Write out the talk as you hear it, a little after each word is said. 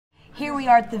Here we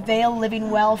are at the Vail Living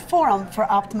Well Forum for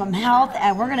Optimum Health,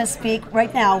 and we're going to speak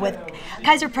right now with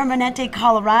Kaiser Permanente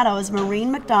Colorado's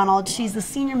Maureen Mcdonald. She's the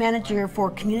Senior Manager for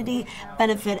Community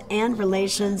Benefit and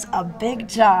Relations. A big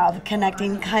job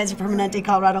connecting Kaiser Permanente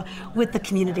Colorado with the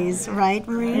communities, right,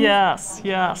 Maureen? Yes,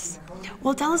 yes.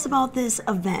 Well, tell us about this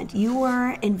event. You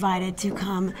were invited to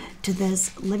come to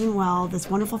this Living Well, this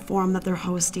wonderful forum that they're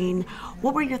hosting.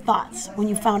 What were your thoughts when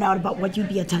you found out about what you'd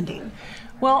be attending?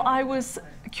 Well, I was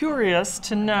curious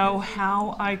to know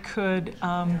how I could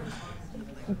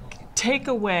take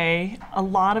away a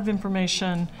lot of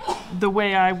information the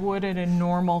way I would at a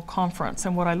normal conference.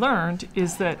 And what I learned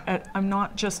is that I'm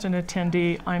not just an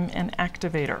attendee, I'm an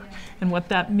activator. And what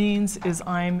that means is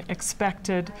I'm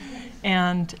expected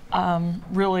and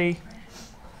really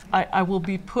I will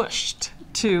be pushed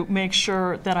to make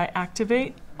sure that I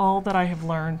activate all that I have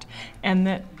learned, and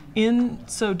that in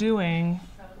so doing,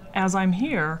 as I'm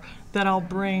here, that I'll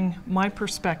bring my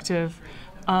perspective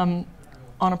on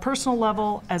a personal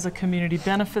level, as a community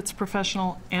benefits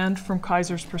professional, and from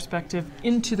Kaiser's perspective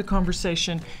into the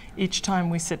conversation each time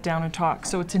we sit down and talk.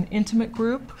 So it's an intimate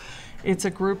group. It's a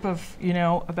group of,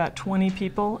 about 20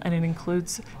 people, and it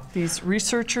includes these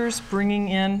researchers bringing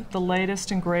in the latest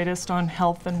and greatest on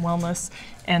health and wellness,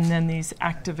 and then these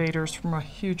activators from a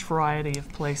huge variety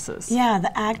of places. Yeah,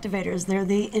 the activators, they're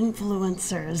the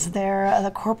influencers, they're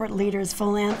the corporate leaders,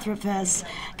 philanthropists,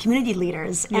 community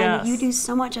leaders. Yes. And you do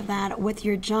so much of that with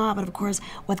your job, and of course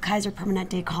with Kaiser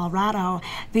Permanente Colorado,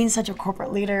 being such a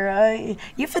corporate leader,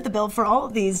 you fit the bill for all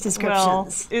of these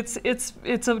descriptions. Well,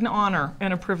 it's an honor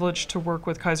and a privilege to work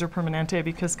with Kaiser Permanente,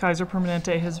 because Kaiser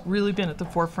Permanente has really been at the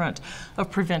forefront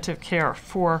of preventive care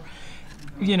for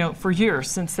years,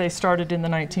 since they started in the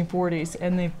 1940s,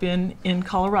 and they've been in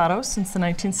Colorado since the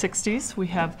 1960s. We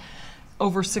have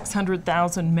over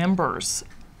 600,000 members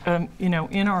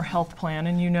in our health plan,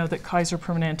 and you know that Kaiser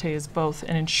Permanente is both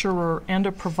an insurer and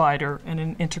a provider in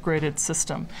an integrated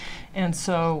system. And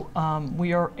so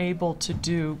we are able to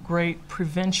do great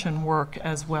prevention work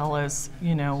as well as,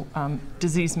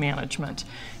 disease management.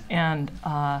 And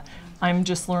I'm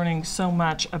just learning so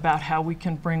much about how we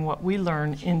can bring what we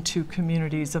learn into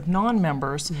communities of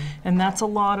non-members, and that's a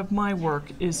lot of my work,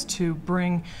 is to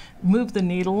move the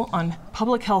needle on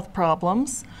public health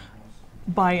problems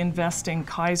by investing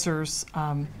Kaiser's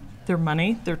their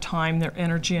money, their time, their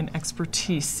energy, and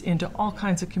expertise into all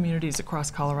kinds of communities across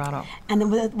Colorado. And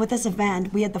then with this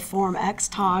event, we had the Forum X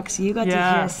Talks. You got to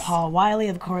hear Paul Wiley,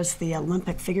 of course, the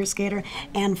Olympic figure skater,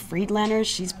 and Friedlander.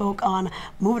 She spoke on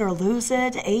Move It or Lose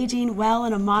It, Aging Well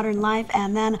in a Modern Life.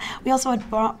 And then we also had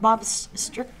Bob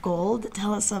Strickgold.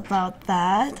 Tell us about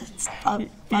that.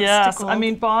 Yes, I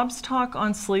mean, Bob's talk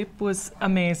on sleep was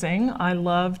amazing. I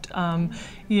loved,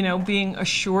 being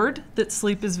assured that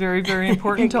sleep is very, very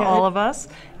important to all of us,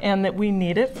 and that we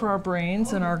need it for our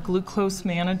brains and our glucose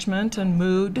management and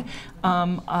mood.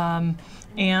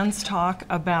 Ann's talk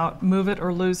about Move It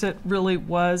or Lose It really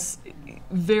was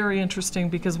very interesting,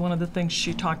 because one of the things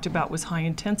she talked about was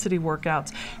high-intensity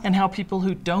workouts, and how people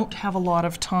who don't have a lot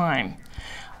of time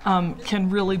can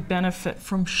really benefit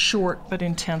from short but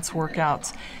intense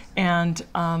workouts. And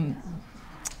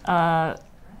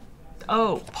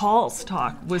Paul's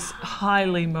talk was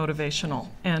highly motivational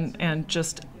and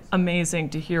just amazing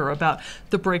to hear about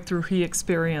the breakthrough he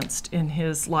experienced in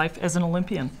his life as an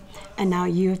Olympian. And now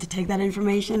you have to take that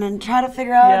information and try to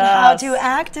figure out how to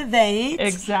activate.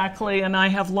 Exactly, and I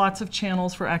have lots of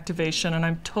channels for activation, and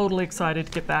I'm totally excited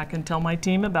to get back and tell my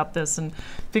team about this and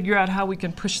figure out how we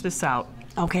can push this out.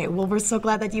 Okay, well, we're so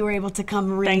glad that you were able to come,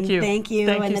 Maureen. Thank you. Thank you.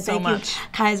 Thank you so much.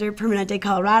 Kaiser Permanente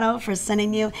Colorado, for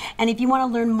sending you. And if you want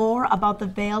to learn more about the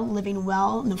Vail Living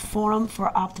Well and the Forum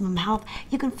for Optimum Health,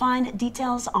 you can find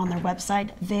details on their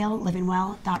website,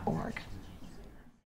 vaillivingwell.org.